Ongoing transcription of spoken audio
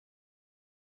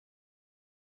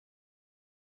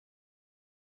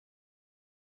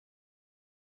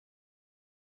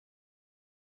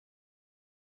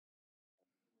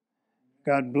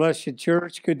God bless you,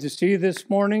 church. Good to see you this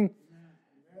morning.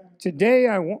 Today,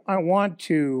 I want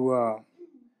to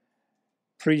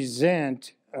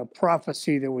present a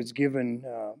prophecy that was given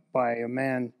by a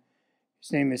man.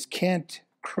 His name is Kent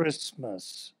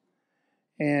Christmas.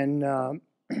 And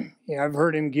I've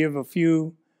heard him give a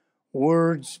few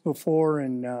words before,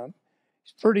 and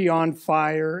he's pretty on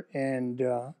fire and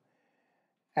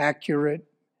accurate.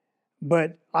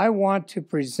 But I want to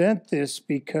present this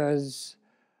because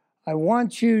I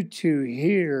want you to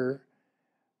hear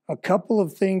a couple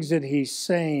of things that he's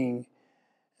saying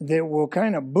that will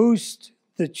kind of boost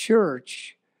the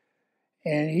church.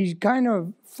 And he kind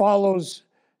of follows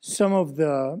some of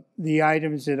the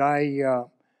items that I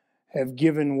have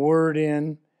given word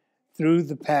in through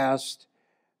the past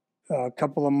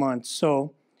couple of months.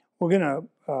 So we're going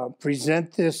to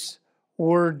present this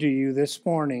word to you this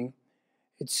morning.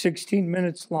 It's 16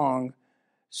 minutes long.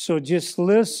 So just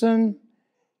listen.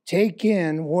 Take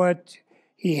in what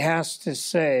he has to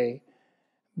say,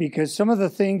 because some of the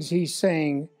things he's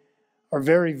saying are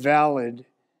very valid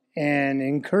and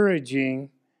encouraging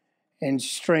and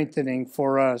strengthening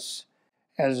for us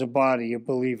as a body of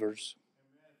believers.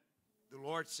 The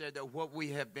Lord said that what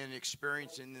we have been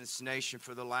experiencing in this nation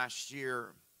for the last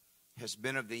year has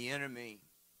been of the enemy,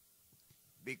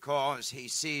 because he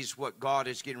sees what God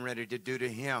is getting ready to do to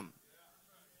him.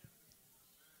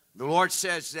 The Lord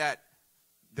says that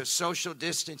the social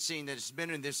distancing that has been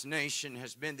in this nation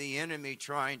has been the enemy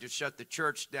trying to shut the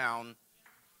church down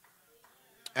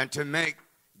and to make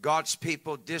God's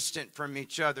people distant from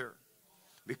each other.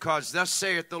 Because thus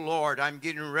saith the Lord, I'm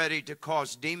getting ready to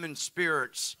cause demon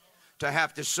spirits to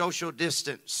have to social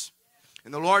distance.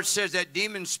 And the Lord says that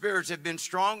demon spirits have been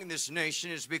strong in this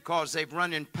nation is because they've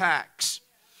run in packs.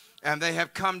 And they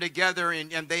have come together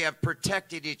and they have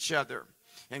protected each other.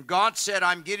 And God said,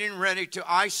 I'm getting ready to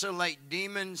isolate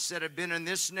demons that have been in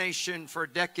this nation for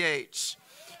decades.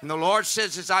 And the Lord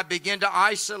says, as I begin to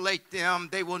isolate them,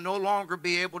 they will no longer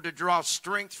be able to draw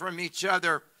strength from each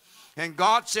other. And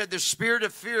God said the spirit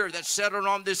of fear that settled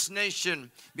on this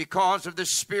nation because of the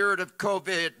spirit of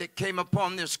COVID that came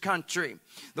upon this country.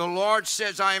 The Lord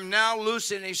says, I am now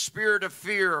loosing a spirit of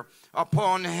fear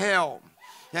upon hell.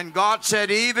 And God said,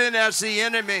 even as the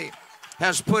enemy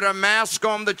has put a mask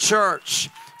on the church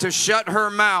to shut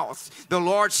her mouth, the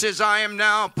Lord says, I am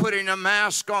now putting a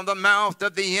mask on the mouth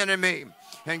of the enemy.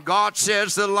 And God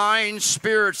says the lying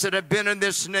spirits that have been in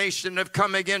this nation have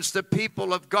come against the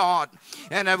people of God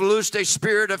and have loosed a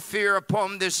spirit of fear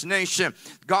upon this nation.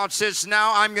 God says,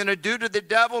 now I'm going to do to the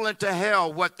devil and to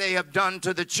hell what they have done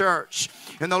to the church.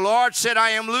 And the Lord said, I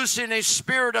am loosing a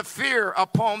spirit of fear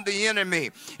upon the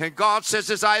enemy. And God says,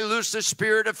 as I loose the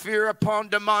spirit of fear upon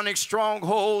demonic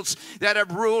strongholds that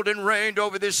have ruled and reigned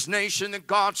over this nation, that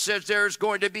God says there is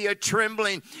going to be a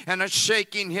trembling and a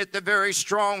shaking hit the very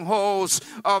strongholds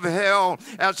of hell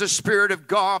as the Spirit of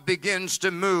God begins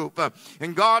to move.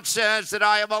 And God says that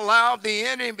I have allowed the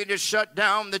enemy to shut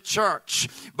down the church,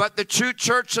 but the true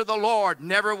church of the Lord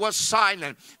never was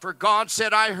silent. For God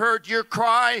said, I heard your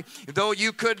cry, though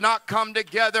you could not come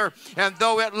together, and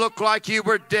though it looked like you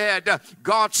were dead.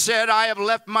 God said, I have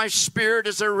left my spirit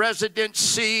as a resident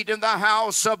seed in the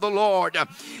house of the Lord.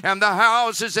 And the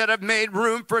houses that have made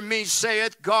room for me,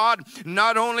 saith God,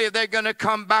 not only are they going to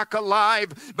come back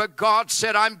alive, but God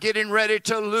said, I'm getting ready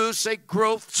to loose a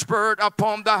growth spurt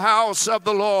upon the house of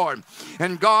the Lord.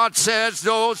 And God says,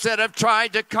 those that have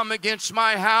tried to come against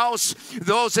my house,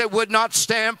 those that would not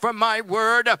stand for my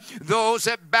word, those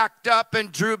that backed up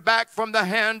and drew back from the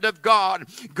hand of God,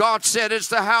 God said, as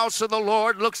the house of the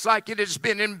Lord looks like it has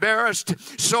been embarrassed,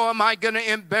 so am I going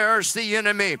to embarrass the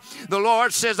enemy. The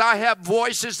Lord says, I have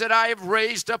voices that I have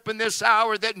raised up in this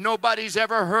hour that nobody's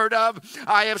ever heard of.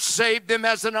 I have saved them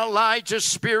as an Elijah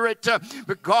spirit.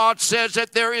 But God says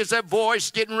that there is a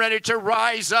voice getting ready to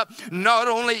rise up, not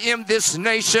only in this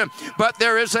nation, but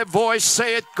there is a voice,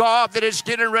 saith God, that is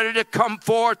getting ready to come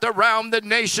forth around the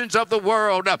nations of the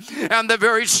world. And the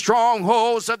very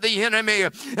strongholds of the enemy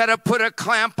that have put a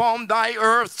clamp on thy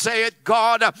earth, saith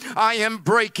God, I am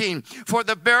breaking. For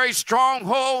the very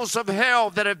strongholds of hell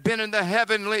that have been in the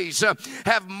heavenlies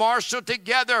have marshaled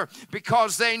together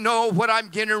because they know what I'm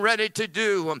getting ready to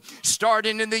do.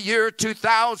 Starting in the year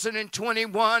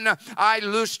 2021, I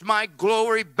loosed my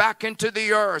glory back into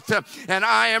the earth, and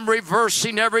I am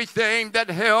reversing everything that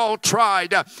hell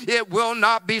tried. It will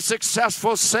not be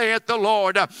successful, saith the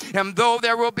Lord. And though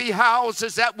there will be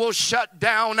houses that will shut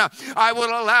down, I will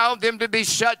allow them to be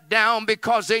shut down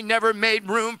because they never made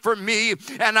room for me,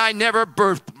 and I never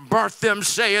birthed birth them,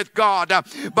 saith God.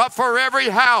 But for every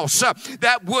house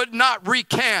that would not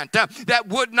recant, that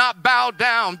would not bow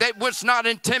down, that was not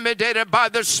intimidated by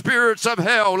the spirits of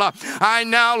hell, I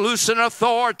now loosen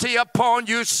authority upon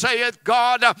you, saith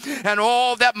God, and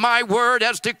all that my word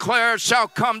has declared shall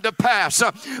come to pass.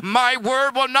 My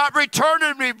word will not return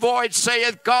to me void,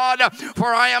 saith God, for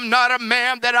I am not a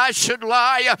man that I should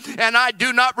lie, and I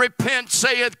do not repent,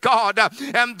 saith God.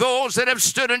 And those that have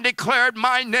stood and declared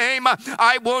my name,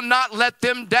 I will not let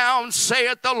them down,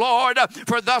 saith the Lord.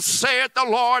 For thus saith the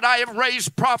Lord, I have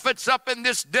raised prophets up in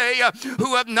this day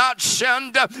who have not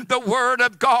shunned the word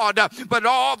of God, but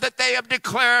all that they have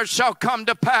declared shall come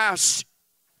to pass.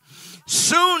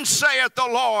 Soon, saith the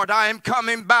Lord, I am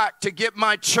coming back to get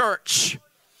my church.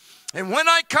 And when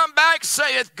I come back,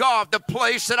 saith God, the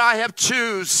place that I have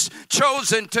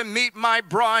chosen to meet my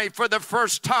bride for the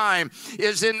first time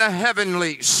is in the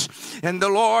heavenlies. And the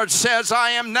Lord says, I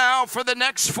am now for the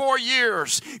next 4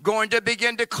 years going to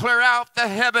begin to clear out the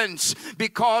heavens,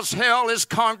 because hell is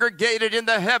congregated in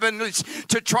the heavenlies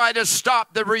to try to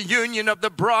stop the reunion of the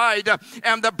bride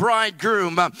and the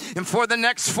bridegroom. And for the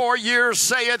next 4 years,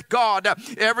 saith God,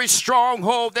 every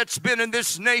stronghold that's been in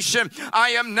this nation, I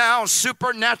am now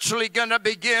supernaturally going to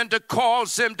begin to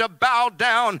cause them to bow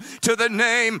down to the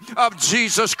name of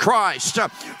Jesus Christ.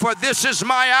 For this is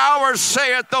my hour,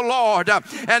 saith the Lord,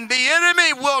 and the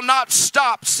enemy will not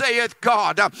stop, saith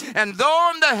God. And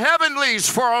though in the heavenlies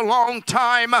for a long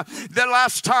time, the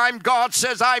last time God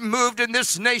says I moved in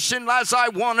this nation as I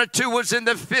wanted to was in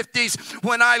the 50s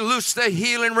when I loosed the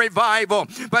healing revival.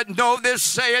 But know this,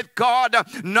 saith God,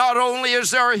 not only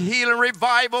is there a healing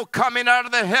revival coming out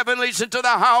of the heavenlies into the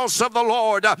house of the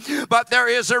Lord, but there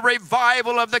is a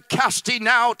revival of the casting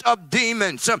out of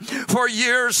demons. For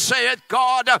years, saith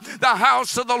God, the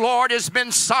house of the Lord has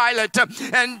been silent,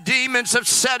 and demons have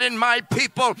sat in my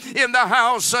people in the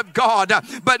house of God.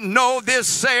 But know this,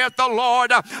 saith the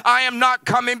Lord, I am not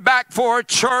coming back for a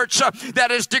church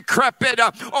that is decrepit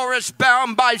or is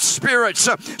bound by spirits.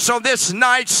 So this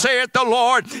night, saith the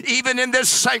Lord, even in this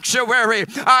sanctuary,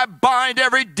 I bind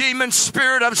every demon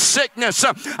spirit of sickness.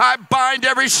 I bind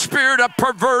every spirit of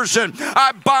perversion.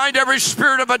 I bind every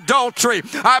spirit of adultery.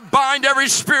 I bind every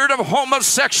spirit of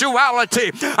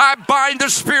homosexuality. I bind the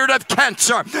spirit of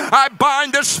cancer. I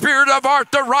bind the spirit of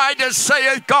arthritis,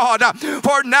 saith God.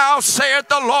 For now, saith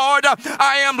the Lord,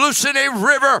 I am loosing a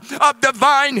river of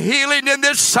divine healing in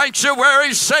this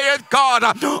sanctuary, saith God.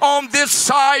 On this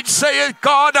side, saith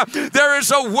God, there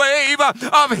is a wave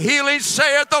of healing,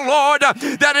 saith the Lord,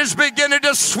 that is beginning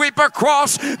to sweep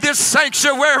across this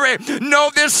sanctuary.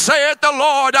 Know this, saith the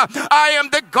Lord, I am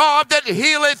the God that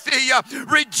healeth thee.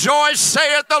 Rejoice,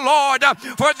 saith the Lord,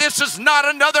 for this is not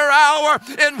another hour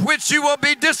in which you will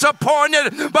be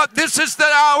disappointed, but this is the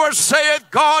hour, saith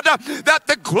God, that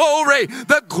the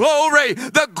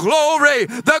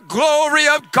glory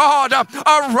of God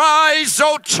arise,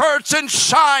 O church, and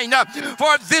shine,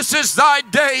 for this is thy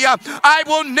day. I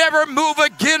will never move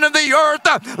again in the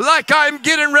earth like I'm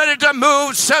getting ready to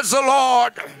move, says the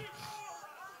Lord.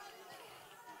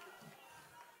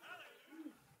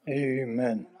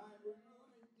 Amen.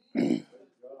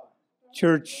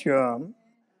 Church, the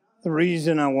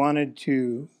reason I wanted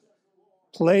to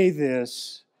play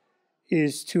this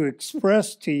is to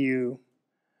express to you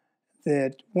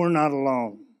that we're not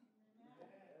alone.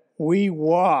 We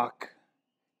walk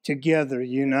together,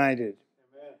 united,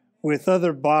 with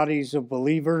other bodies of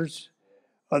believers,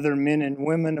 other men and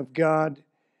women of God.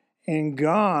 And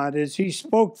God, as He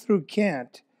spoke through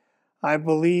Kent, I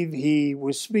believe He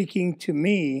was speaking to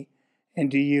me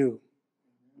and to you.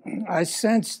 I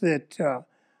sense that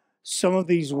some of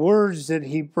these words that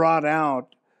He brought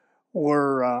out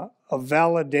were a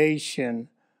validation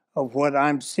of what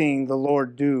I'm seeing the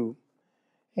Lord do.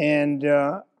 And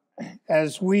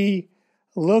as we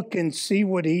look and see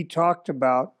what He talked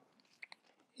about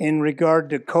in regard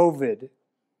to COVID,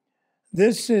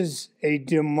 this is a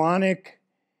demonic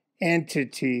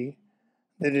entity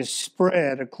that is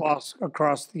spread across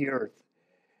the earth.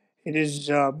 It has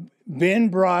been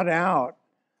brought out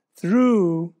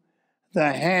through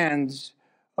the hands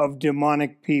of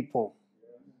demonic people.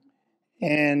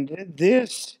 And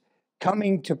this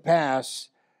coming to pass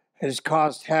has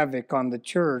caused havoc on the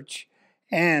church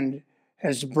and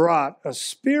has brought a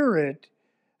spirit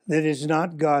that is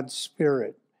not God's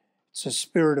spirit. It's a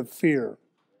spirit of fear.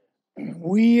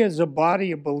 We as a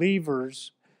body of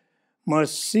believers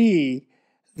must see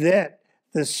that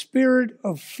the spirit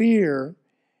of fear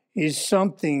is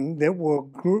something that will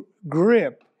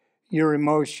grip your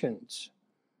emotions.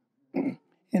 And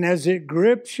as it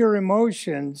grips your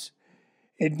emotions,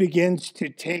 it begins to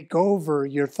take over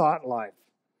your thought life.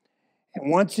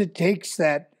 And once it takes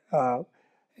that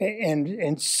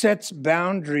and sets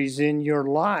boundaries in your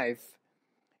life,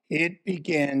 it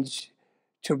begins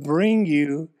to bring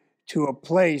you to a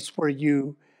place where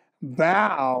you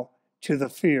bow to the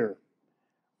fear.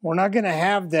 We're not going to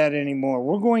have that anymore.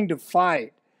 We're going to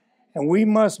fight. And we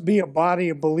must be a body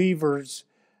of believers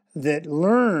that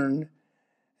learn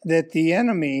that the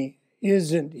enemy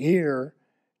isn't here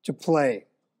to play.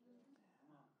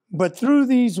 But through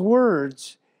these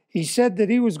words, he said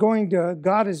that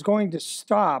God is going to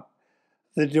stop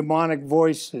the demonic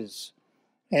voices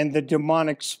and the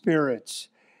demonic spirits.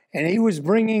 And he was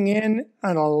bringing in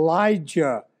an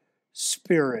Elijah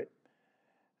spirit.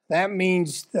 That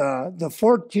means the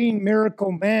 14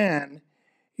 miracle man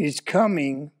is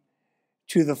coming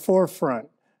to the forefront.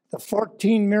 The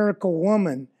 14 miracle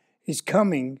woman is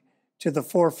coming to the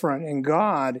forefront, and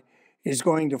God is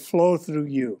going to flow through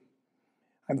you.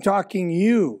 I'm talking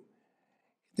you.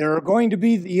 There are going to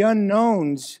be the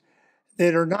unknowns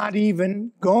that are not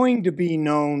even going to be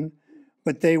known,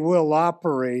 but they will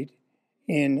operate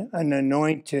in an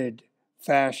anointed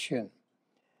fashion.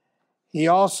 He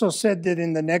also said that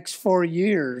in the next 4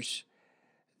 years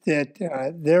that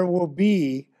there will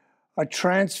be a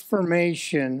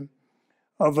transformation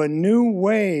of a new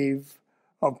wave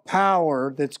of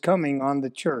power that's coming on the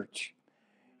church.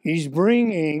 He's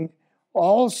bringing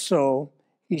also,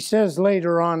 he says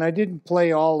later on, I didn't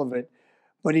play all of it,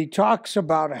 but he talks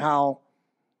about how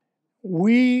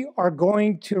we are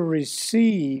going to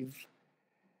receive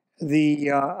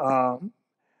the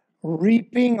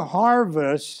reaping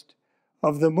harvest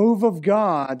of the move of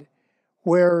God,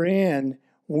 wherein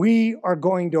we are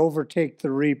going to overtake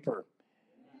the reaper.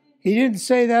 He didn't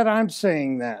say that, I'm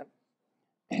saying that.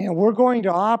 And we're going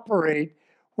to operate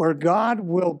where God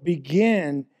will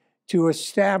begin to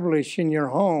establish in your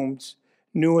homes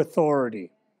new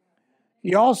authority.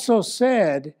 He also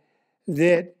said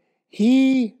that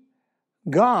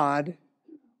God,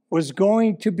 was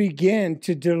going to begin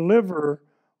to deliver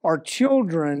our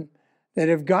children that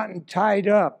have gotten tied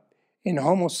up in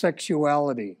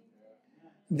homosexuality.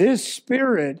 This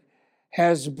spirit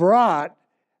has brought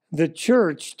the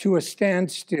church to a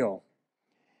standstill.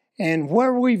 And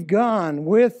where we've gone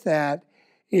with that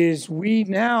is we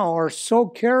now are so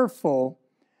careful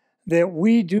that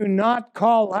we do not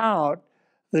call out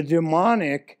the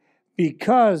demonic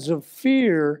because of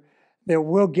fear that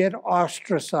we'll get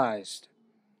ostracized.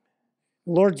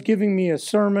 The Lord's giving me a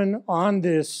sermon on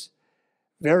this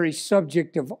very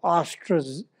subject of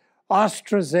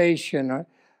ostracization.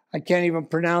 I can't even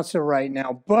pronounce it right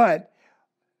now, but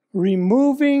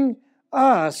removing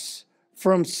us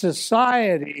from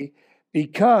society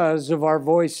because of our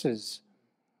voices.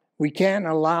 We can't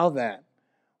allow that.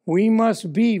 We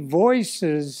must be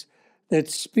voices that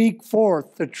speak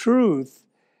forth the truth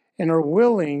and are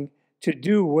willing to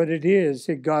do what it is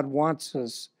that God wants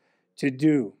us to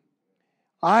do.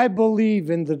 I believe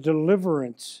in the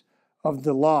deliverance of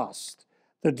the lost,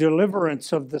 the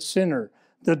deliverance of the sinner,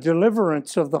 the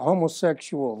deliverance of the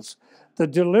homosexuals, the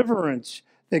deliverance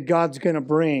that God's going to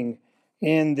bring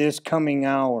in this coming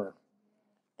hour.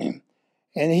 And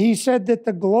he said that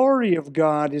the glory of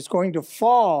God is going to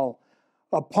fall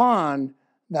upon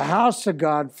the house of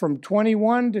God from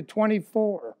 21 to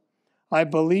 24. I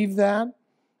believe that.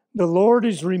 The Lord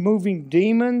is removing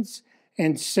demons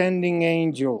and sending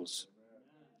angels.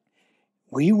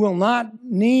 We will not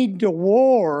need to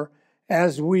war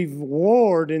as we've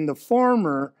warred in the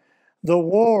former. The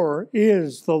war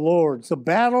is the Lord's. The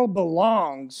battle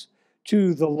belongs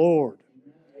to the Lord.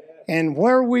 And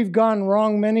where we've gone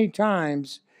wrong many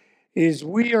times is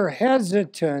we are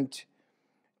hesitant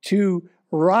to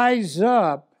rise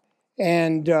up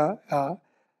and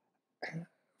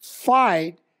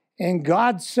fight. And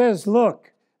God says,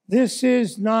 look, this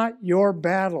is not your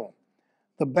battle.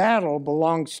 The battle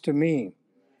belongs to me.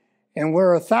 And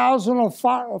where 1,000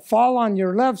 will fall on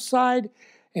your left side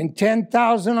and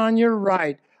 10,000 on your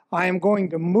right, I am going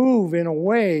to move in a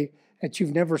way that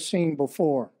you've never seen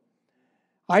before.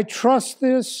 I trust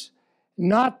this,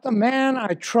 not the man,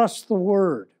 I trust the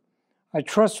word. I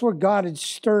trust what God had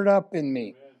stirred up in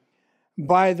me.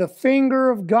 By the finger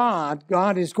of God,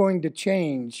 God is going to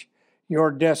change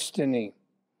your destiny.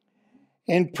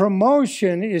 And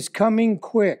promotion is coming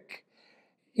quick.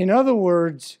 In other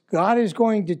words, God is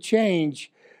going to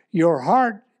change your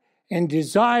heart and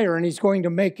desire, and he's going to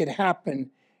make it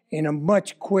happen in a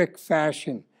much quick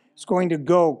fashion. It's going to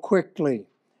go quickly.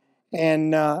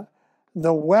 And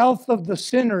the wealth of the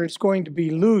sinner is going to be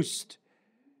loosed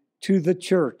to the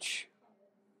church.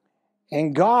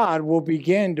 And God will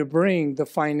begin to bring the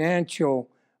financial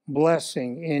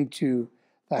blessing into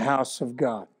the house of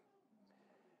God.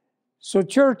 So,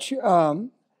 church,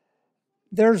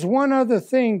 there's one other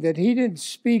thing that he didn't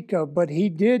speak of, but he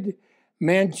did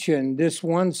mention this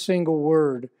one single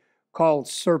word called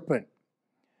serpent.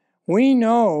 We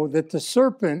know that the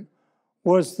serpent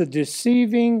was the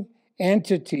deceiving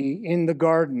entity in the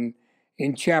garden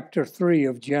in chapter 3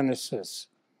 of Genesis.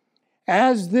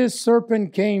 As this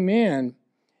serpent came in,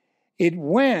 it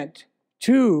went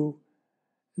to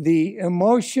the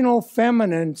emotional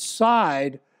feminine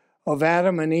side of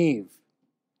Adam and Eve.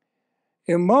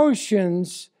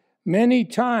 Emotions many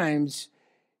times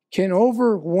can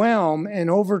overwhelm and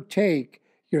overtake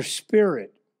your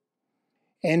spirit.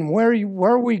 And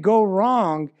where we go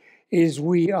wrong is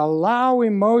we allow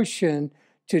emotion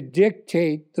to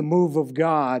dictate the move of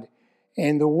God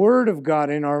and the Word of God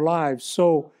in our lives.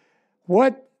 So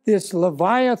what this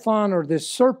Leviathan or this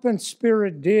serpent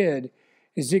spirit did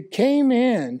is it came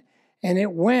in and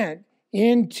it went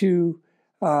into,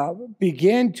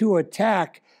 began to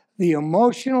attack the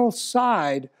emotional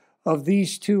side of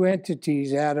these two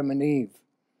entities, Adam and Eve.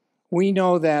 We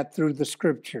know that through the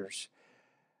scriptures.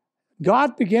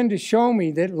 God began to show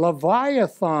me that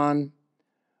Leviathan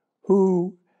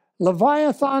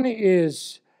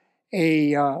is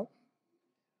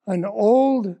an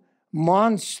old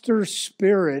monster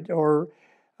spirit or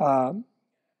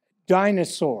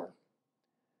dinosaur.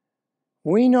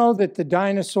 We know that the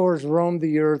dinosaurs roamed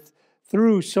the earth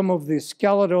through some of the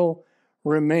skeletal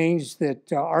remains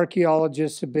that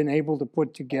archaeologists have been able to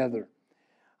put together.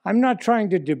 I'm not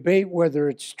trying to debate whether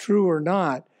it's true or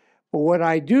not, but what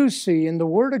I do see in the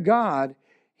Word of God,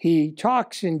 he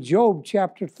talks in Job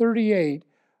chapter 38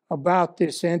 about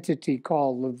this entity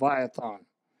called Leviathan.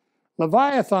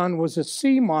 Leviathan was a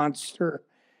sea monster,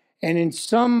 and in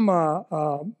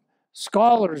some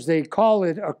scholars, they call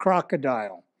it a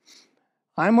crocodile.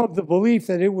 I'm of the belief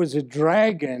that it was a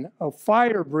dragon, a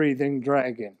fire-breathing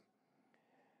dragon.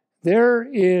 There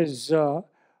is an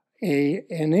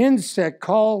insect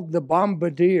called the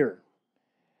bombardier.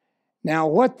 Now,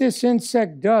 what this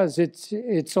insect does,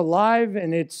 it's alive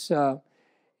and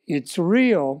it's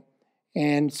real,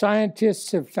 and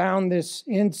scientists have found this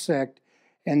insect,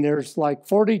 and there's like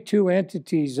 42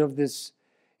 entities of this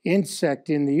insect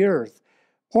in the earth.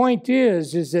 Point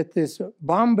is that this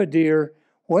bombardier,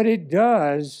 what it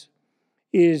does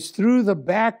is through the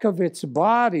back of its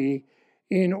body,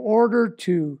 in order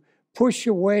to push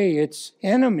away its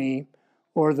enemy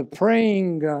or the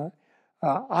preying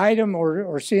item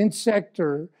or insect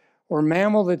or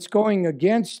mammal that's going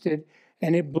against it,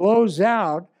 and it blows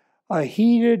out a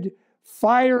heated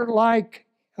fire-like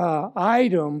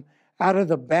item out of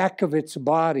the back of its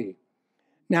body.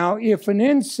 Now, if an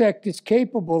insect is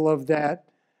capable of that,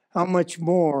 how much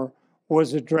more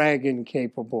was a dragon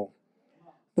capable?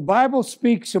 The Bible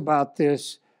speaks about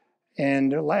this,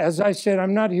 and as I said,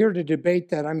 I'm not here to debate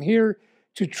that. I'm here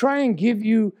to try and give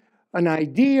you an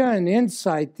idea and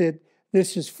insight that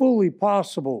this is fully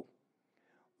possible.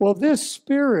 Well, this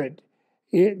spirit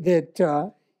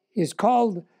that is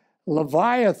called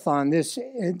Leviathan,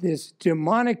 this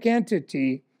demonic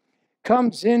entity,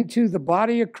 comes into the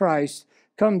body of Christ,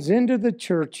 comes into the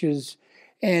churches,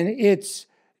 and its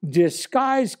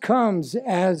disguise comes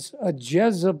as a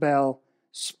Jezebel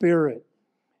spirit.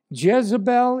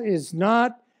 Jezebel is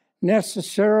not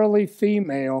necessarily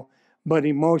female, but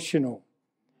emotional.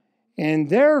 And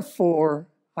therefore,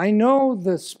 I know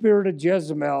the spirit of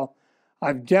Jezebel.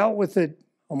 I've dealt with it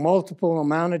a multiple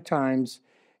amount of times,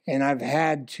 and I've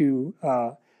had to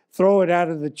throw it out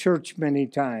of the church many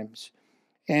times.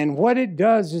 And what it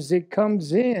does is it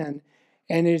comes in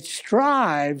and it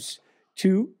strives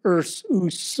to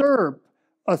usurp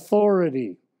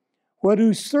authority. What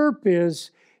usurp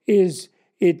is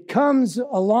it comes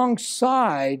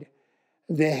alongside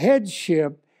the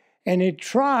headship and it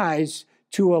tries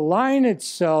to align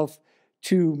itself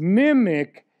to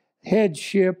mimic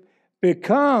headship,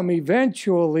 become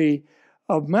eventually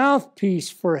a mouthpiece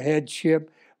for headship,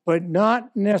 but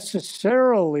not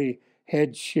necessarily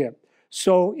headship.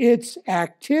 So its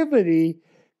activity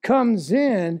comes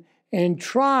in and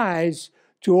tries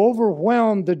to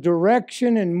overwhelm the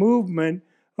direction and movement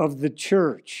of the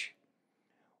church.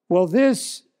 Well,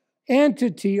 this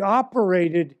entity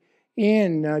operated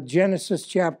in Genesis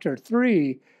chapter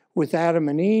 3 with Adam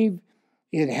and Eve.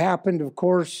 It happened, of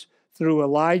course, through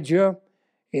Elijah.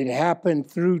 It happened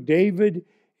through David.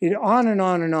 On and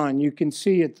on and on. You can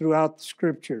see it throughout the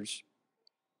scriptures.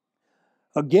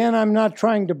 Again, I'm not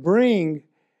trying to bring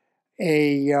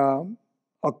a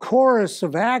chorus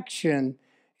of action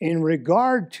in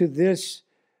regard to this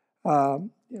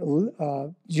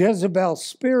Jezebel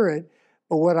spirit,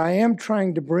 but what I am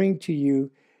trying to bring to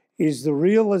you is the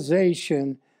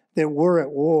realization that we're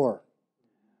at war.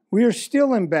 We are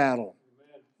still in battle.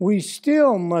 We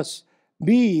still must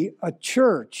be a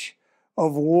church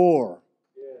of war.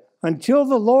 Until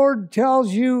the Lord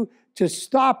tells you to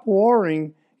stop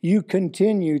warring, you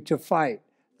continue to fight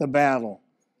the battle.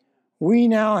 We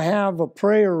now have a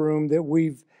prayer room that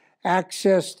we've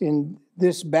accessed in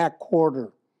this back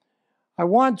quarter. I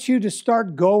want you to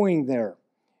start going there.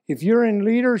 If you're in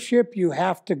leadership, you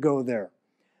have to go there.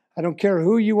 I don't care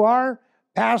who you are,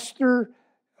 pastor,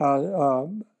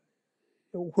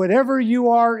 whatever you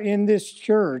are in this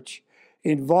church,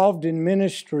 involved in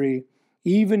ministry,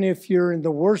 even if you're in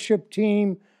the worship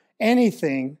team,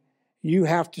 anything, you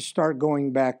have to start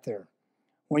going back there.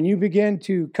 When you begin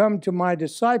to come to my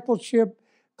discipleship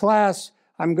class,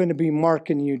 I'm going to be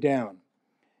marking you down,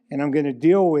 and I'm going to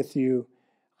deal with you.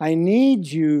 I need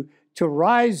you to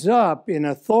rise up in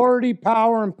authority,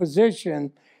 power, and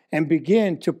position and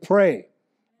begin to pray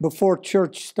before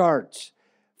church starts.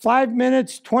 5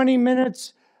 minutes, 20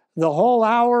 minutes, the whole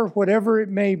hour, whatever it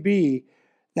may be,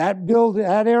 that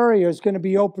area is going to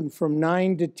be open from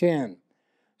 9 to 10.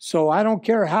 So I don't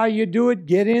care how you do it,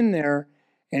 get in there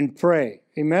and pray.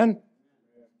 Amen?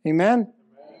 Amen?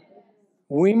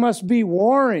 We must be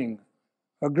warring.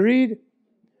 Agreed?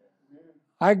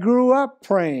 I grew up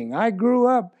praying. I grew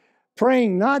up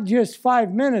praying not just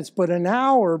 5 minutes, but an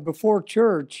hour before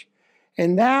church.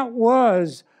 And that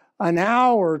was an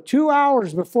hour, 2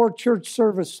 hours before church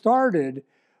service started.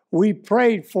 We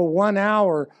prayed for 1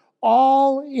 hour,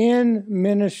 all in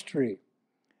ministry.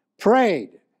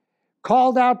 Prayed,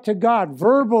 called out to God,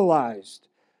 verbalized.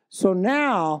 So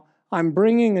now I'm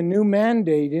bringing a new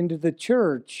mandate into the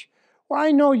church. Well,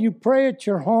 I know you pray at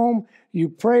your home, you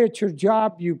pray at your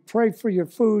job, you pray for your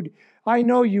food. I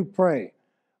know you pray.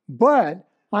 But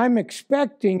I'm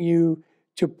expecting you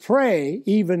to pray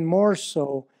even more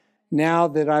so now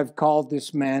that I've called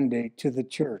this mandate to the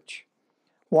church.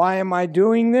 Why am I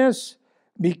doing this?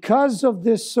 Because of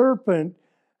this serpent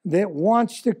that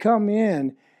wants to come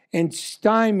in and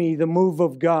stymie the move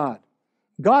of God.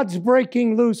 God's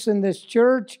breaking loose in this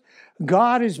church.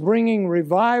 God is bringing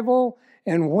revival.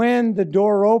 And when the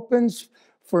door opens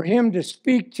for him to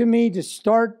speak to me, to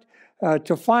start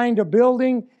to find a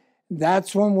building,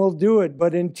 that's when we'll do it.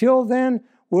 But until then,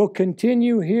 we'll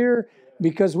continue here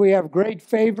because we have great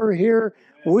favor here.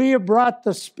 We have brought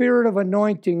the spirit of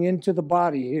anointing into the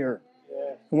body here.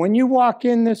 When you walk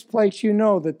in this place, you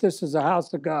know that this is a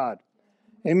house of God.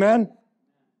 Amen?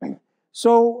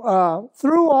 So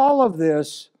through all of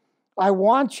this, I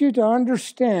want you to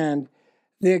understand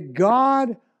that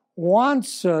God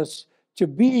wants us to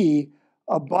be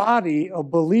a body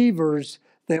of believers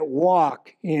that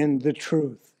walk in the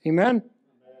truth. Amen?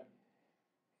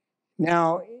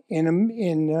 Now,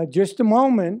 in just a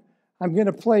moment, I'm going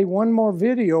to play one more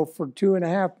video for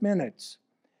 2.5 minutes.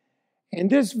 In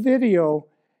this video,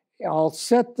 I'll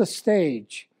set the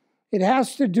stage. It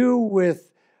has to do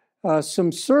with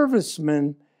some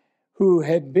servicemen who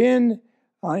had been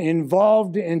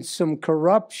involved in some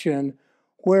corruption,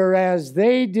 whereas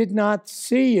they did not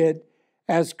see it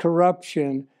as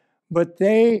corruption, but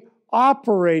they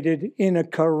operated in a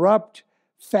corrupt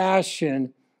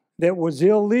fashion that was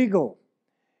illegal.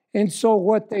 And so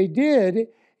what they did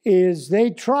is they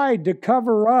tried to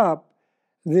cover up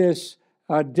this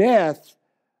death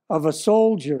of a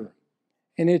soldier.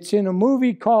 And it's in a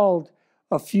movie called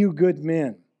A Few Good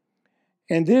Men.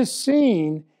 And this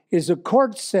scene is a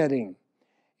court setting.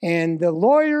 And the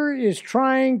lawyer is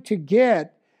trying to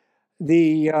get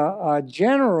the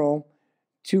general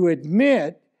to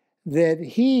admit that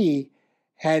he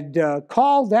had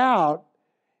called out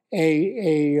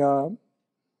a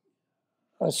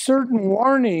certain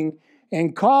warning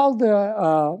and called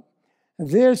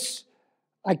this,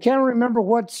 I can't remember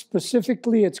what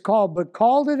specifically it's called, but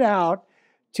called it out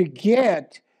to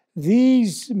get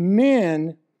these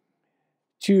men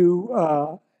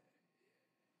to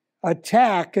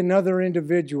attack another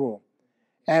individual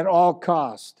at all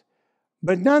cost.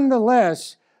 But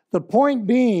nonetheless, the point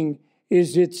being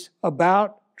is it's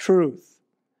about truth.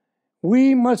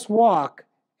 We must walk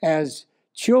as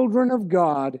children of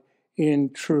God in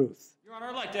truth. Your Honor,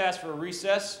 I'd like to ask for a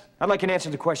recess. I'd like an answer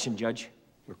to the question, Judge.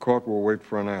 The court will wait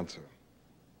for an answer.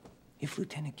 If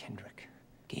Lieutenant Kendrick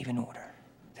gave an order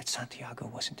that Santiago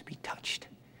wasn't to be touched,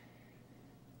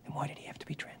 then why did he have to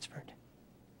be transferred?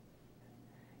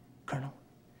 Colonel,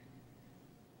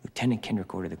 Lieutenant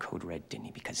Kendrick ordered the code red, didn't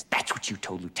he? Because that's what you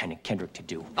told Lieutenant Kendrick to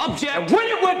do. Object! And when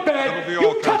it went bad,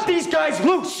 you cut these guys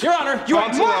loose! Your Honor, you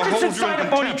had markets inside a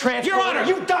phony transfer. Your Honor,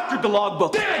 you doctored the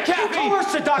logbook. Damn it, Captain! You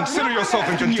coerced the doctor. Consider yourself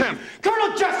in contempt.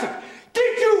 Colonel Jessup,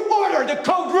 did you order the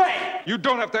code red? You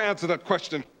don't have to answer that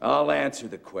question. I'll answer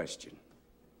the question.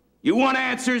 You want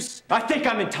answers? I think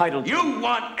I'm entitled. You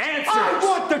want answers? I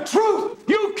want the truth!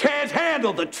 You can't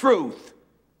handle the truth!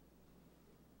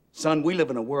 Son, we live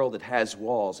in a world that has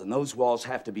walls, and those walls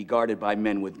have to be guarded by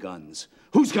men with guns.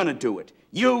 Who's gonna do it?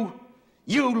 You?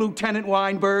 You, Lieutenant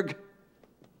Weinberg?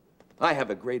 I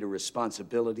have a greater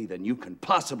responsibility than you can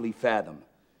possibly fathom.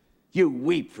 You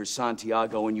weep for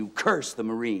Santiago and you curse the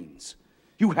Marines.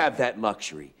 You have that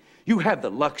luxury. You have the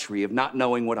luxury of not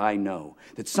knowing what I know,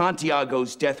 that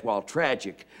Santiago's death, while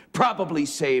tragic, probably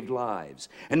saved lives,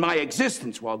 and my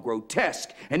existence, while grotesque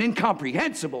and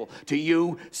incomprehensible to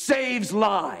you, saves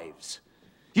lives.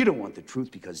 You don't want the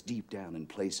truth because deep down in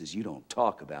places you don't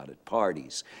talk about at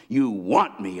parties, you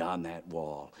want me on that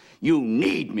wall. You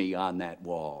need me on that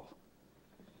wall.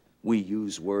 We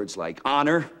use words like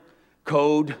honor,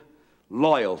 code,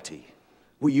 loyalty.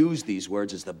 We use these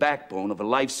words as the backbone of a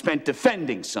life spent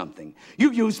defending something.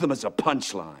 You use them as a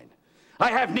punchline.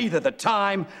 I have neither the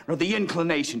time nor the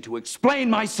inclination to explain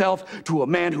myself to a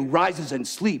man who rises and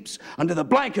sleeps under the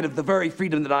blanket of the very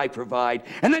freedom that I provide,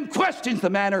 and then questions the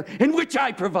manner in which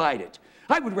I provide it.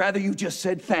 I would rather you just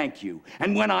said thank you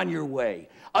and went on your way.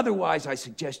 Otherwise, I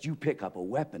suggest you pick up a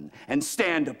weapon and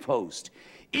stand a post.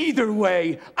 Either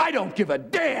way, I don't give a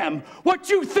damn what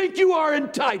you think you are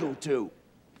entitled to.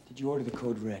 Did you order the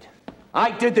code red?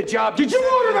 I did the job. Did you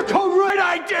order the code red?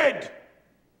 I did!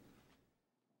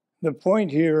 The point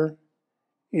here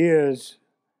is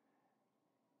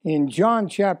in John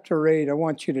chapter 8, I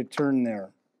want you to turn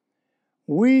there.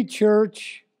 We,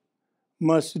 church,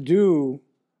 must do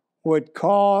what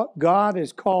God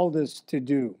has called us to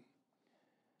do.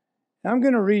 I'm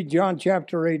going to read John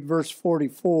chapter 8, verse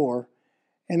 44,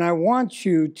 and I want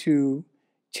you to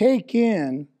take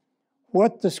in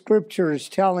what the scripture is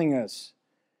telling us.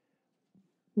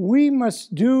 We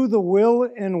must do the will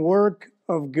and work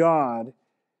of God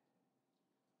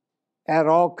at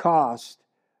all cost,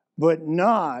 but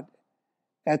not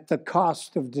at the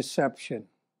cost of deception.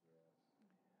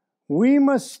 We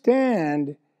must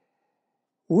stand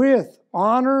with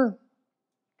honor,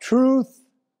 truth,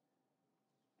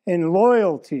 and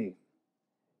loyalty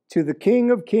to the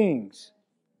King of Kings.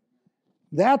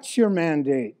 That's your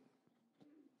mandate.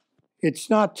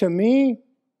 It's not to me,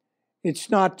 it's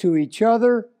not to each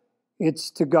other,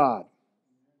 it's to God.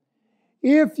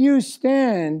 If you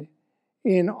stand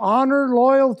in honor,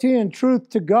 loyalty, and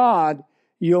truth to God,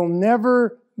 you'll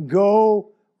never go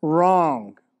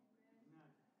wrong.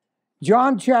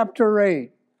 John chapter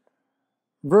 8,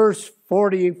 verse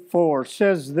 44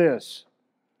 says this,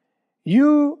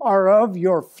 "You are of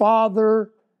your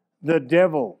father, the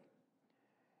devil,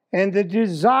 and the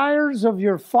desires of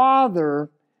your father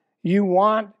you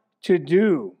want to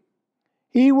do.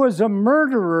 He was a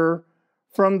murderer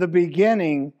from the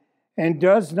beginning and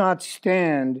does not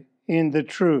stand in the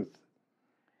truth,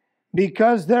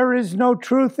 because there is no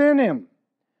truth in him.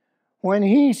 When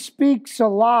he speaks a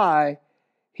lie,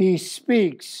 he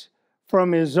speaks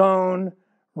from his own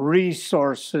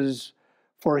resources,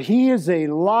 for he is a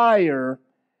liar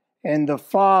and the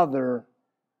father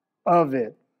of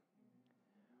it."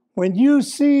 When you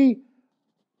see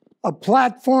a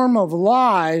platform of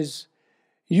lies,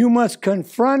 you must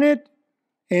confront it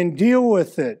and deal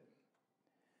with it.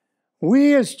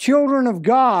 We as children of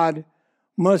God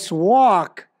must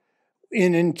walk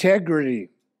in integrity.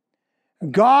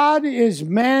 God is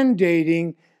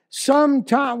mandating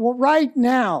right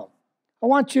now, I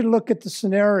want you to look at the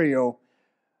scenario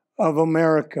of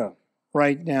America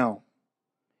right now.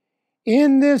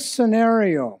 In this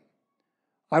scenario,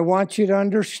 I want you to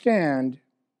understand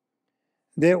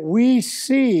that we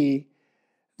see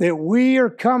that we are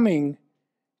coming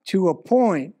to a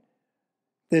point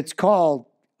that's called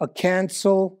a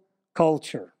cancel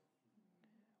culture.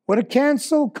 What a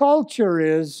cancel culture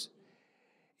is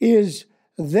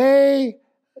the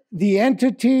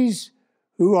entities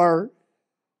who are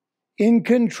in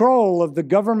control of the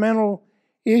governmental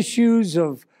issues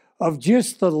of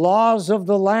just the laws of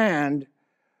the land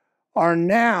are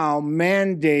now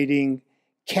mandating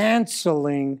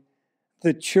canceling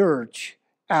the church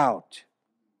out.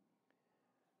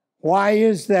 Why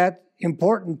is that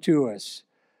important to us?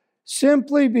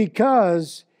 Simply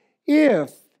because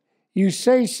if you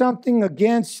say something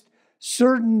against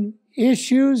certain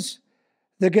issues,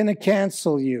 they're going to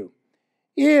cancel you.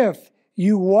 If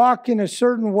you walk in a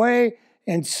certain way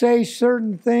and say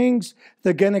certain things,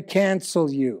 they're going to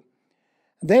cancel you.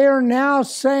 They are now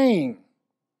saying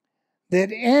that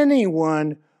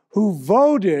anyone who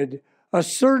voted a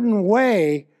certain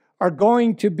way are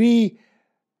going to be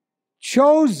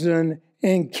chosen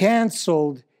and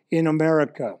canceled in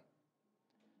America.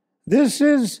 This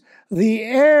is the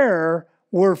air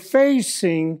we're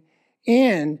facing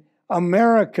in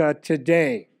America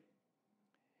today.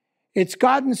 It's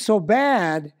gotten so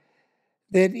bad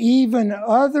that even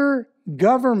other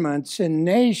governments and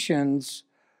nations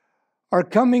are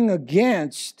coming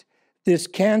against this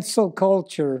cancel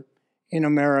culture in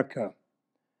America.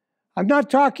 I'm not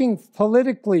talking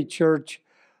politically, church.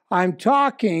 I'm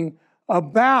talking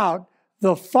about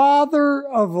the father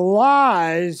of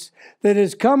lies that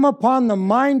has come upon the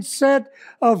mindset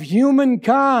of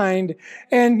humankind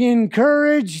and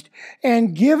encouraged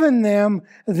and given them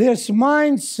this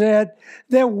mindset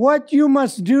that what you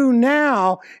must do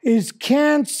now is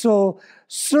cancel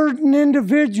certain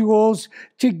individuals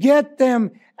to get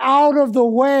them out of the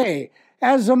way.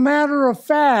 As a matter of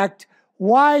fact,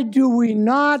 why do we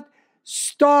not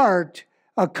start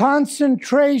a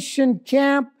concentration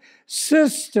camp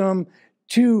system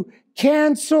to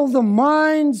cancel the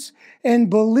minds and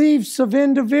beliefs of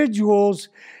individuals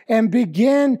and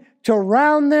begin to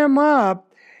round them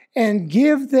up and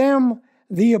give them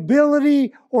the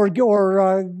ability or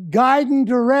guide and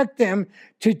direct them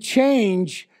to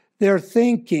change their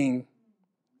thinking?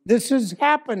 This is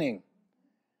happening.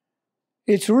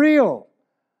 It's real.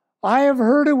 I have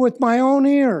heard it with my own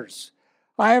ears.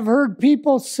 I have heard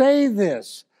people say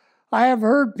this. I have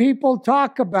heard people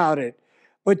talk about it.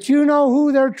 But you know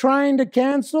who they're trying to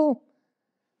cancel?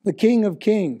 The King of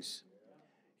Kings.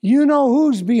 You know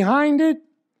who's behind it?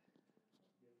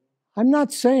 I'm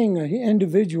not saying an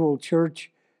individual,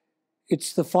 church.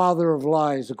 It's the father of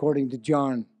lies, according to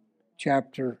John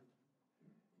chapter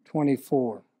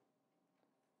 24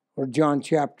 or John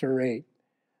chapter 8.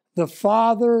 The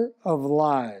father of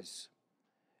lies.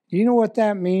 Do you know what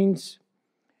that means?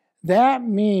 That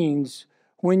means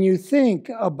when you think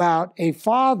about a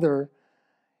father,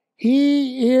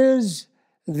 he is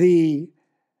the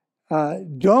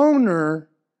donor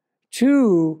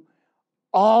to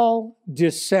all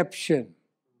deception.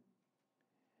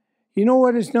 You know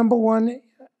what his number one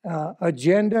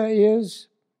agenda is?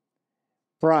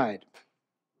 Pride.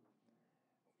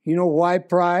 You know why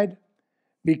pride?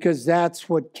 Because that's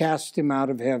what cast him out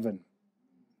of heaven.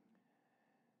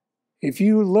 If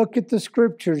you look at the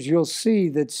scriptures, you'll see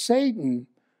that Satan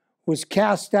was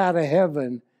cast out of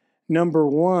heaven, number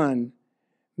one,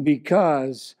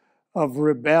 because of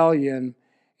rebellion.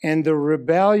 And the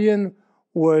rebellion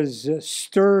was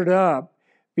stirred up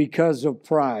because of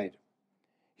pride.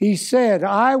 He said,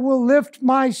 I will lift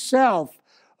myself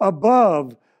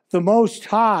above the Most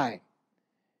High.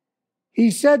 He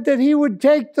said that he would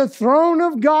take the throne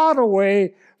of God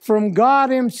away from God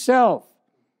himself.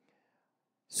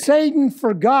 Satan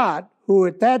forgot, who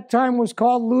at that time was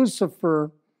called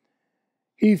Lucifer,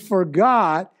 he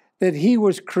forgot that he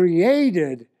was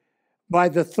created by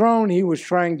the throne he was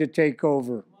trying to take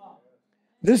over.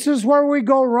 This is where we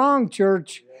go wrong,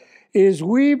 church, is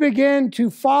we begin to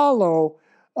follow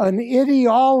an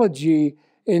ideology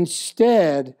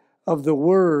instead of the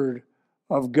Word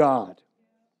of God.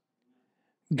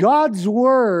 God's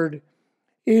Word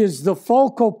is the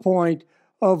focal point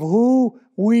of who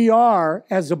we are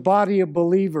as a body of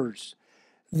believers.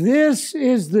 This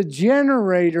is the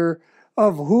generator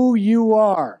of who you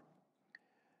are.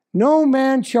 No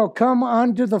man shall come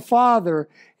unto the Father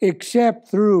except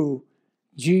through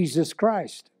Jesus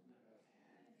Christ.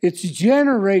 It's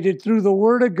generated through the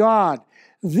Word of God.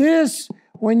 This,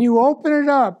 when you open it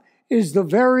up, is the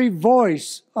very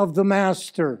voice of the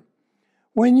Master.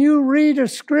 When you read a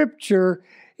scripture,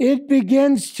 it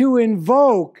begins to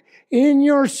invoke in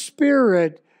your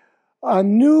spirit a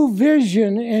new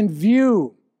vision and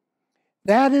view.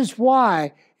 That is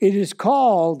why it is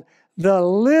called the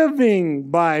Living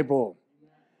Bible.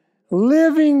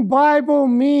 Living Bible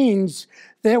means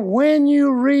that when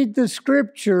you read the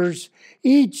scriptures,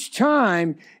 each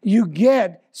time you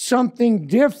get something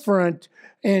different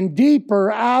and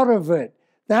deeper out of it.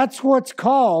 That's what's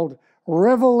called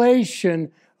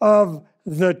revelation of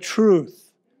the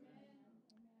truth.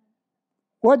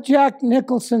 What Jack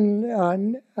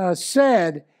Nicholson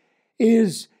said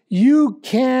is, you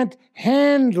can't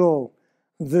handle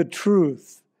the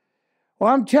truth.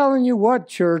 Well, I'm telling you what,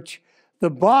 church, the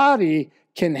body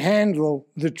can handle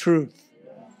the truth.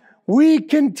 We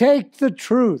can take the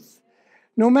truth.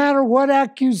 No matter what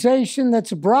accusation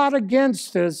that's brought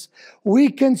against us, we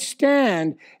can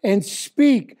stand and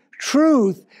speak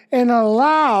truth and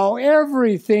allow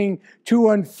everything to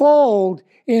unfold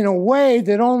in a way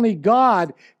that only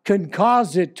God can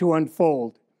cause it to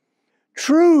unfold.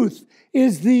 Truth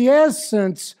is the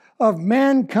essence of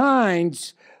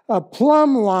mankind's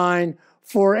plumb line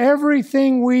for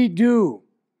everything we do.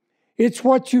 It's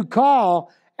what you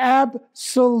call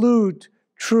absolute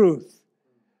truth.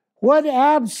 What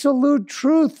absolute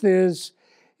truth is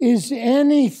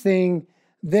anything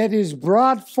that is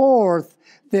brought forth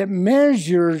that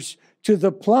measures to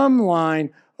the plumb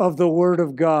line of the Word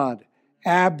of God.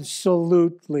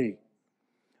 Absolutely.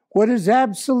 What is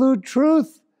absolute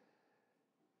truth?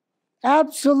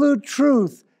 Absolute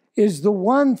truth is the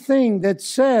one thing that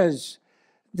says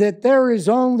that there is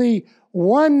only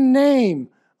one name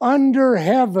under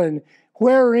heaven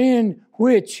wherein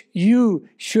which you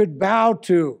should bow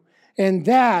to, and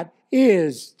that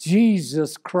is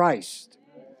Jesus Christ.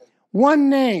 One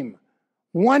name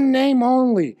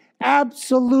only,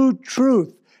 absolute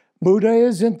truth. Buddha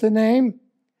isn't the name.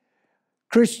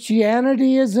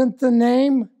 Christianity isn't the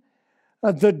name.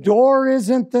 The door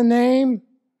isn't the name.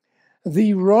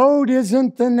 The road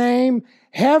isn't the name.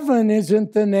 Heaven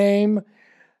isn't the name.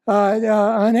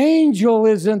 An angel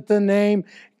isn't the name.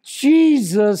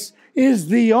 Jesus is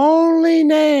the only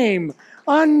name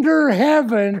under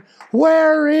heaven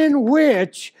wherein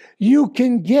which you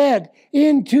can get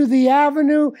into the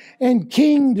avenue and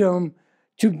kingdom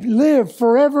to live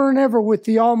forever and ever with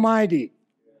the Almighty.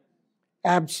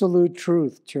 Absolute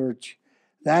truth, church.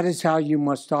 That is how you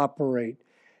must operate.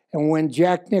 And when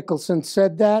Jack Nicholson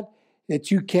said that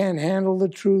you can't handle the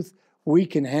truth, we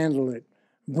can handle it.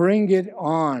 Bring it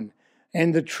on.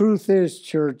 And the truth is,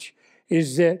 church,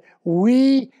 is that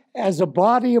we as a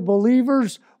body of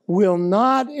believers will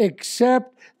not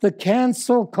accept the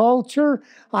cancel culture.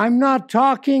 I'm not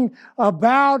talking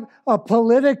about a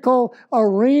political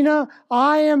arena.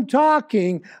 I am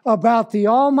talking about the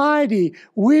Almighty.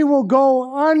 We will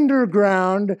go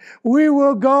underground. We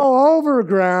will go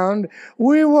overground.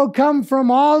 We will come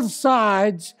from all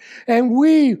sides, and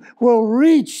we will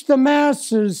reach the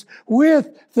masses with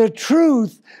the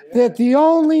truth that the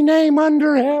only name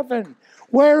under heaven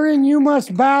wherein you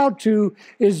must bow to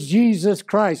is Jesus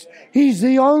Christ. He's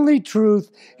the only truth,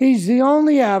 He's the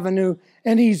only avenue,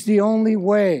 and He's the only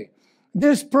way.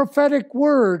 This prophetic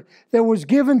word that was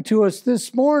given to us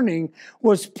this morning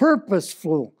was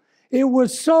purposeful. It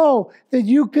was so that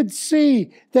you could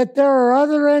see that there are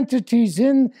other entities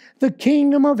in the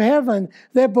kingdom of heaven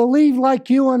that believe like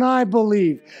you and I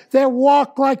believe, that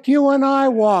walk like you and I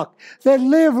walk, that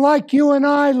live like you and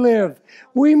I live.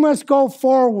 We must go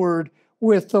forward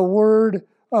with the Word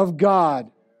of God.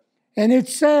 And it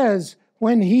says,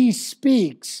 when he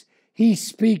speaks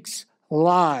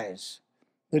lies.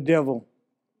 The devil.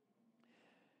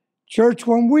 Church,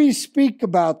 when we speak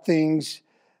about things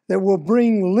that will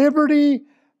bring liberty,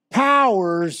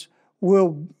 powers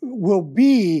will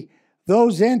be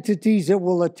those entities that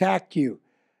will attack you.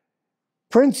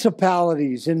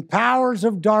 Principalities and powers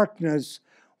of darkness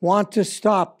want to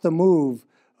stop the move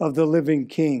of the living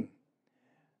King.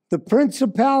 The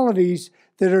principalities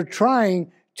that are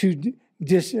trying to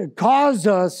cause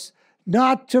us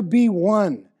not to be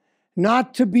one,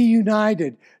 not to be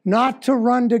united, not to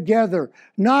run together,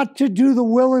 not to do the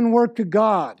will and work of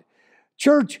God.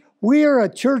 Church, we are a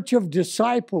church of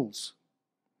disciples,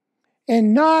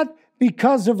 and not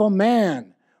because of a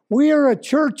man. We are a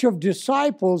church of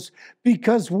disciples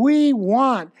because we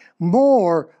want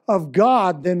more of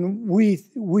God than we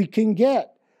can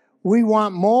get. We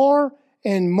want more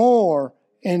and more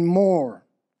and more.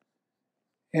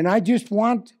 And I just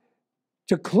want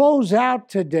to close out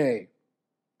today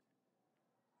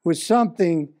with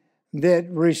something that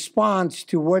responds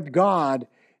to what God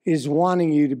is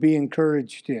wanting you to be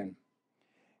encouraged in.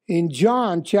 In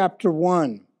John chapter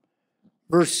 1,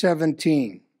 verse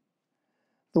 17,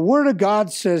 the Word of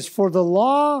God says, "For the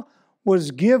law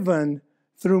was given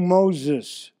through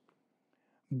Moses,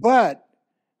 but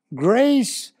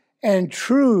grace and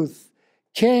truth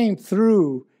came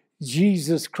through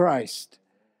Jesus Christ."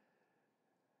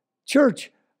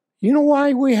 Church, you know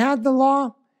why we had the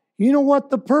law? You know what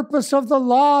the purpose of the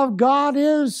law of God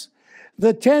is?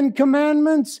 The 10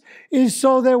 Commandments is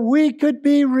so that we could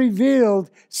be revealed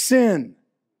sin.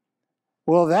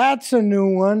 Well, that's a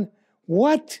new one.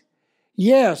 What?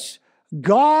 Yes,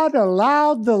 God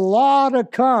allowed the law to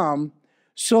come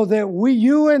so that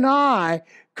you and I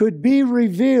could be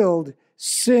revealed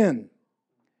sin.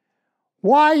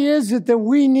 Why is it that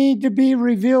we need to be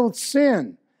revealed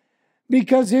sin?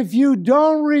 Because if you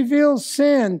don't reveal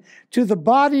sin to the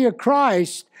body of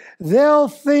Christ, they'll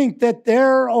think that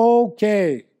they're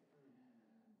okay.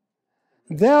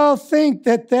 They'll think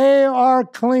that they are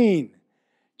clean.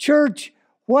 Church,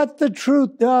 what the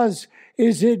truth does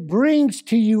is it brings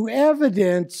to you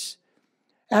evidence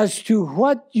as to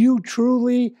what you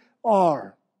truly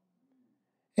are.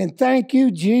 And thank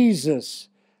you, Jesus,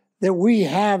 that we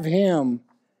have Him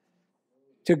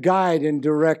to guide and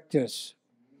direct us.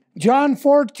 John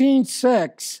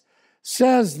 14:6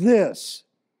 says this.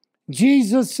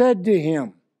 Jesus said to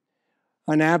him,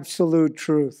 an absolute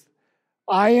truth,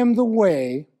 I am the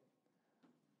way,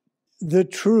 the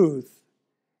truth,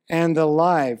 and the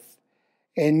life,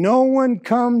 and no one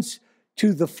comes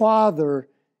to the Father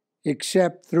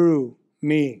except through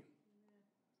me.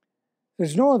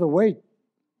 There's no other way.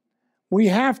 We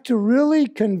have to really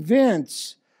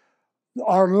convince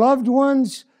our loved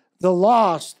ones, the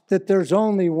lost, that there's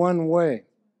only one way.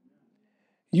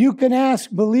 You can ask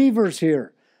believers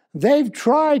here. They've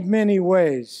tried many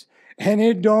ways, and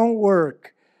it don't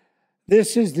work.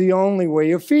 This is the only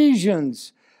way.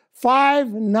 Ephesians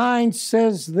 5:9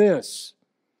 says this,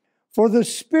 for the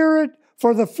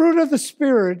fruit of the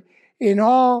Spirit in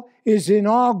all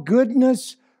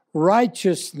goodness,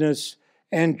 righteousness,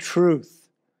 and truth.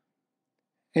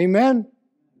 Amen?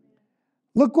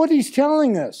 Look what he's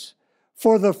telling us.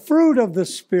 For the fruit of the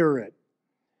Spirit.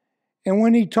 And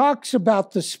when he talks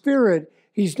about the Spirit,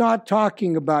 he's not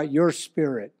talking about your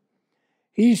spirit.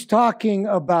 He's talking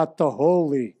about the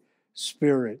Holy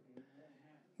Spirit.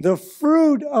 The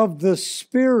fruit of the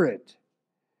Spirit.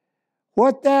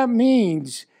 What that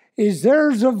means is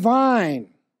there's a vine,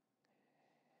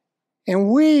 and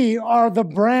we are the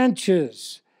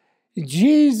branches.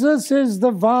 Jesus is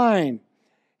the vine.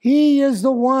 He is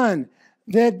the one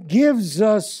that gives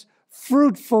us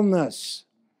fruitfulness.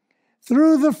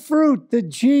 Through the fruit that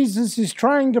Jesus is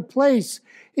trying to place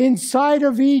inside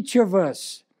of each of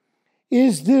us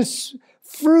is this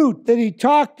fruit that he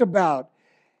talked about: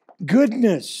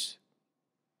 goodness,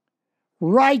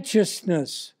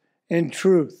 righteousness, and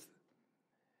truth.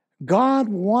 God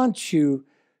wants you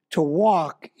to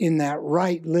walk in that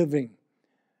right living.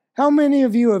 How many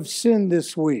of you have sinned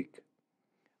this week?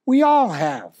 We all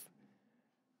have.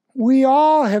 We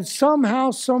all have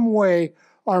somehow, some way,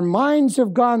 our minds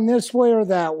have gone this way or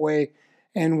that way,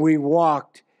 and we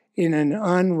walked in an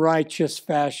unrighteous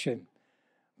fashion.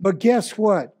 But guess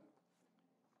what?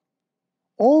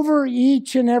 Over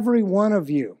each and every one of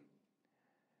you,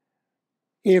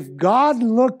 if God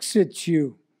looks at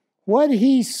you, what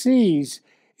he sees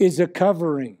is a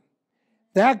covering.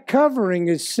 That covering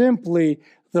is simply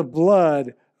the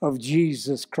blood of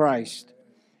Jesus Christ.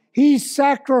 He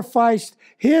sacrificed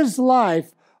his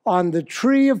life on the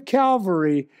tree of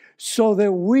Calvary so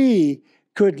that we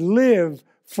could live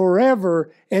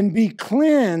forever and be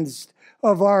cleansed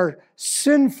of our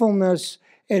sinfulness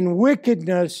and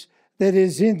wickedness that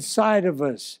is inside of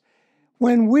us.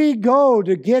 When we go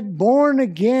to get born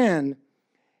again,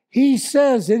 he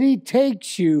says that he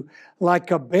takes you like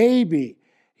a baby.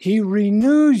 He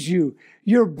renews you.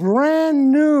 You're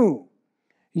brand new.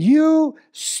 You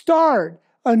start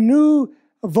a new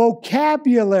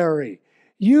vocabulary.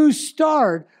 You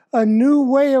start a new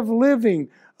way of living,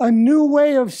 a new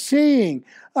way of seeing,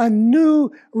 a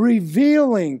new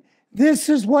revealing. This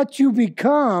is what you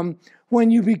become when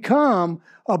you become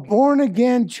a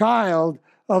born-again child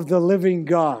of the living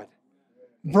God.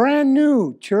 Brand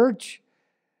new, church.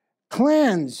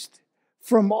 Cleansed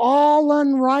from all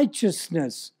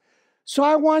unrighteousness. So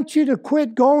I want you to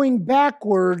quit going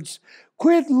backwards.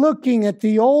 Quit looking at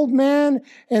the old man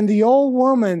and the old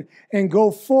woman and go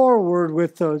forward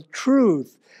with the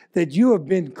truth that you have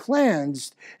been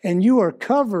cleansed and you are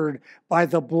covered by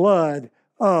the blood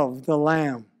of the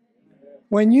Lamb.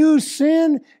 When you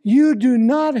sin, you do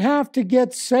not have to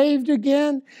get saved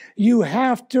again. You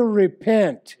have to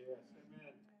repent.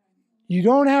 You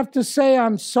don't have to say,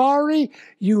 I'm sorry.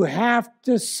 You have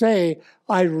to say,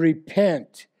 I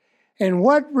repent. And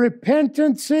what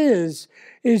repentance is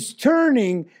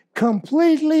turning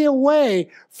completely away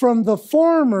from the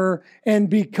former and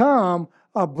become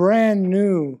a brand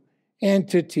new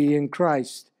entity in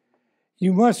Christ.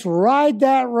 You must ride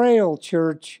that rail,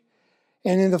 church.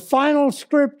 And in the final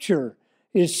scripture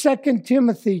is 2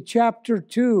 Timothy chapter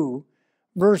 2,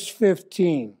 verse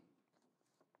 15.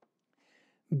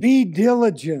 Be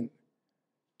diligent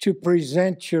to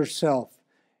present yourself.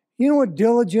 You know what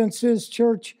diligence is,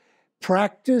 church?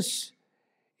 Practice.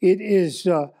 It is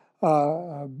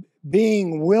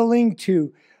being willing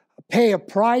to pay a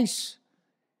price.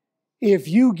 If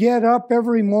you get up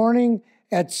every morning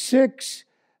at 6,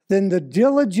 then the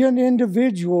diligent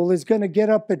individual is going to get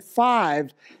up at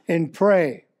 5 and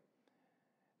pray.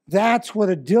 That's what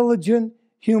a diligent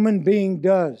human being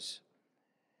does.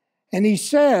 And he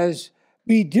says,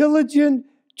 be diligent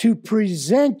to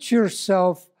present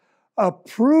yourself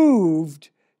approved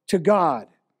to God.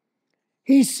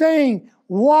 He's saying,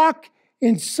 walk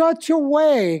in such a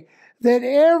way that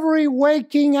every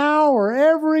waking hour,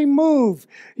 every move,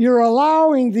 you're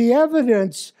allowing the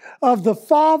evidence of the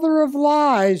father of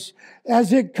lies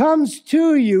as it comes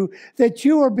to you, that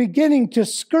you are beginning to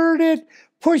skirt it,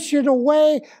 push it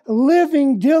away,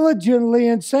 living diligently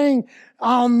and saying,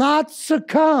 I'll not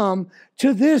succumb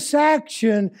to this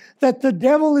action that the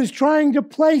devil is trying to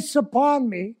place upon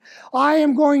me. I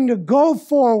am going to go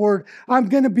forward. I'm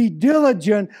going to be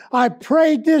diligent. I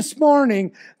prayed this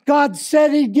morning. God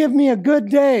said He'd give me a good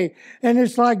day. And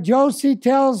it's like Josie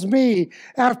tells me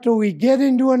after we get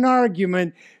into an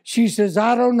argument, she says,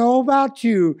 I don't know about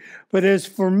you, but as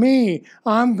for me,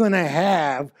 I'm going to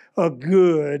have a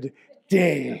good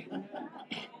day.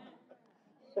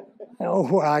 Oh,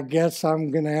 well, I guess I'm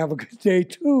going to have a good day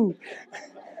too.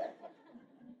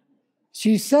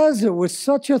 She says it with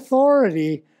such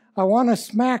authority, I want to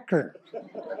smack her.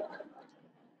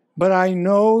 But I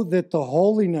know that the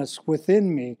holiness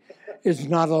within me is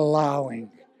not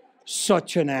allowing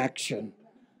such an action.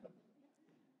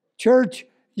 Church,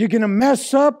 you're going to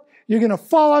mess up. You're going to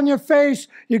fall on your face.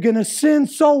 You're going to sin.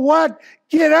 So what?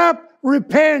 Get up,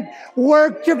 repent,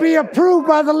 work to be approved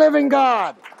by the living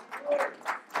God.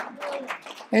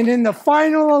 And in the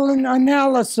final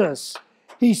analysis,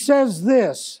 he says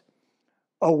this,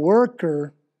 a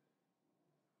worker,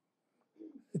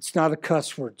 it's not a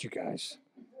cuss word, you guys.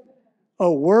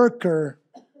 A worker,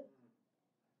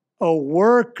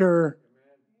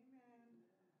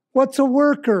 what's a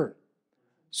worker?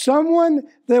 Someone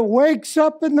that wakes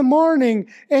up in the morning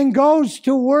and goes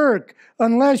to work,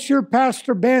 unless you're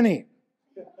Pastor Benny.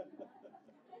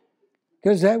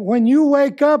 Because when you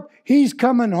wake up, he's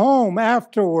coming home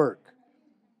after work.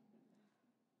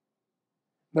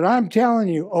 But I'm telling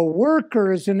you, a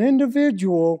worker is an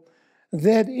individual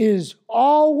that is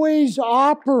always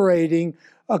operating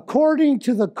according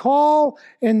to the call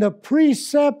and the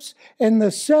precepts and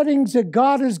the settings that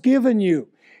God has given you.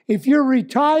 If you're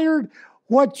retired,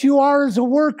 what you are as a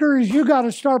worker is you got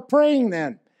to start praying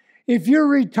then. If you're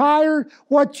retired,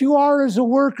 what you are as a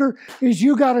worker is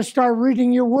you got to start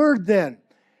reading your word then.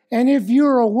 And if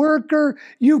you're a worker,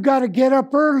 you've got to get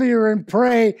up earlier and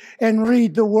pray and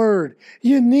read the word.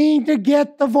 You need to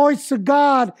get the voice of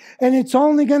God, and it's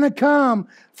only going to come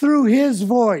through His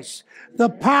voice. The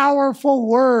powerful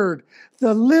word,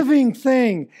 the living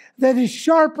thing that is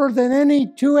sharper than any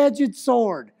two-edged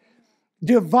sword,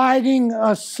 dividing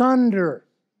asunder,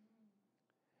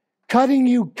 cutting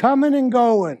you coming and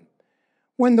going.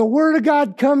 When the word of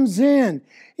God comes in,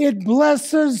 it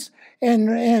blesses and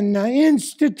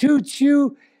institutes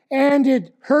you, and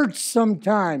it hurts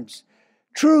sometimes.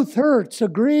 Truth hurts,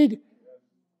 agreed?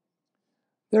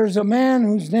 There's a man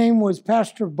whose name was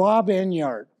Pastor Bob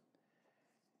Enyart,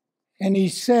 and he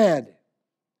said,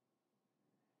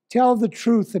 tell the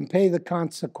truth and pay the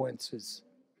consequences.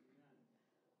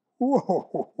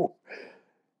 Whoa.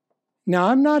 Now,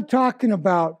 I'm not talking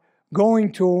about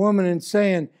going to a woman and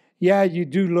saying, yeah, you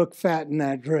do look fat in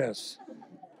that dress.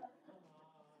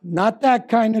 Not that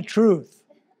kind of truth.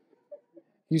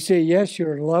 You say, yes,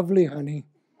 you're lovely, honey.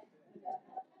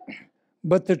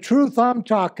 But the truth I'm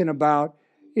talking about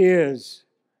is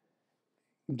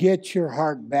get your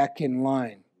heart back in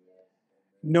line.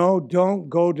 No, don't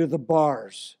go to the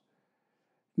bars.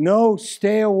 No,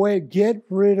 stay away. Get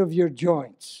rid of your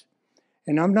joints.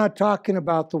 And I'm not talking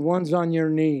about the ones on your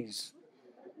knees.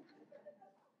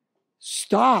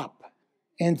 Stop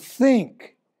and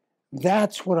think.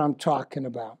 That's what I'm talking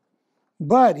about.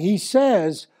 But he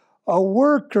says, a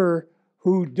worker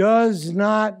who does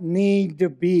not need to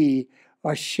be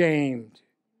ashamed.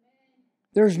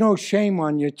 There's no shame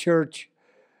on you, church.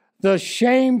 The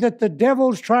shame that the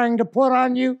devil's trying to put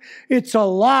on you, it's a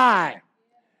lie.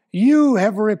 You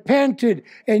have repented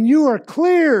and you are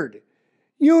cleared.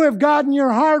 You have gotten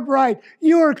your heart right.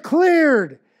 You are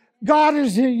cleared. God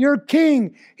is your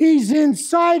king. He's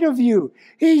inside of you.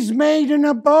 He's made an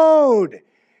abode.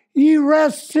 He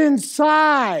rests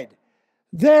inside.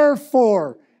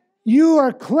 Therefore, you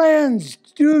are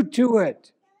cleansed due to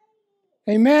it.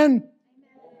 Amen?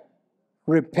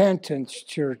 Repentance,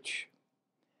 church.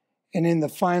 And in the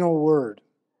final word,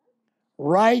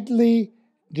 rightly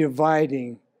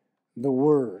dividing the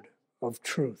word of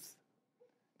truth.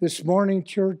 This morning,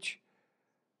 church,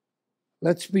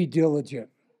 let's be diligent.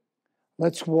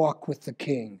 Let's walk with the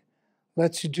King.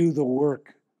 Let's do the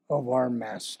work of our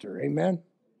Master. Amen?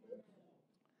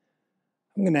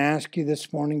 I'm going to ask you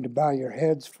this morning to bow your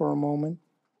heads for a moment.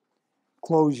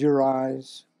 Close your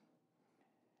eyes.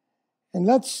 And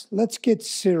let's get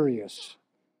serious.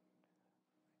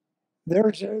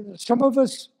 Some of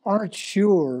us aren't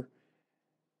sure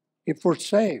if we're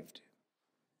saved.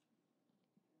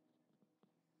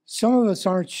 Some of us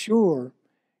aren't sure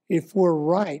if we're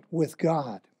right with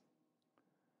God.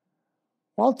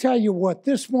 I'll tell you what,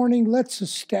 this morning, let's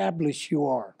establish you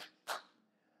are.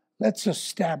 Let's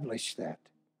establish that.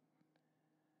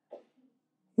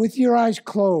 With your eyes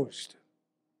closed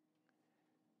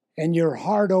and your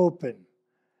heart open,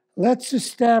 let's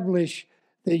establish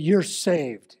that you're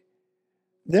saved.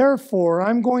 Therefore,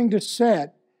 I'm going to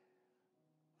set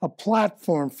a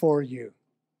platform for you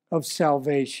of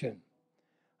salvation.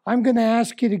 I'm going to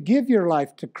ask you to give your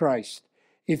life to Christ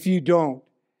if you don't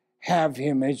have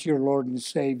him as your Lord and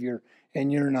Savior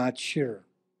and you're not sure.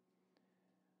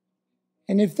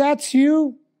 And if that's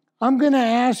you, I'm going to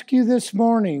ask you this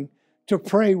morning to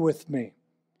pray with me.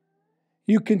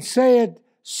 You can say it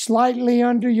slightly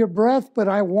under your breath, but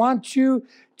I want you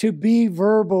to be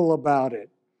verbal about it.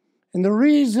 And the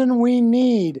reason we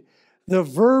need the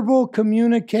verbal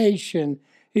communication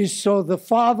is so the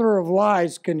father of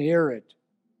lies can hear it.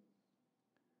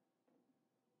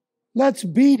 Let's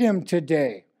beat him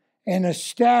today and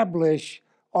establish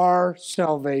our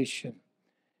salvation.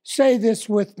 Say this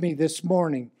with me this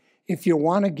morning if you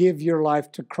want to give your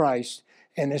life to Christ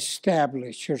and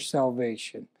establish your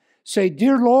salvation. Say,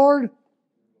 "Dear Lord,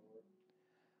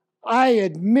 I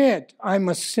admit I'm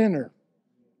a sinner.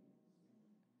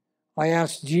 I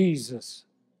ask Jesus,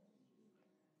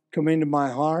 come into my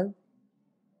heart,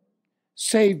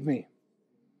 save me,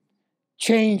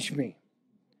 change me,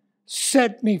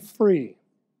 set me free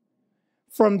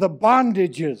from the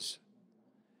bondages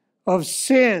of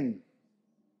sin,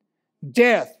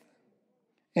 death,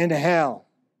 and hell.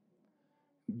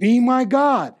 Be my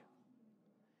God,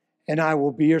 and I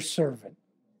will be your servant.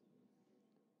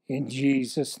 In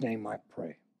Jesus' name I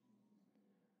pray.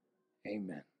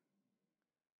 Amen."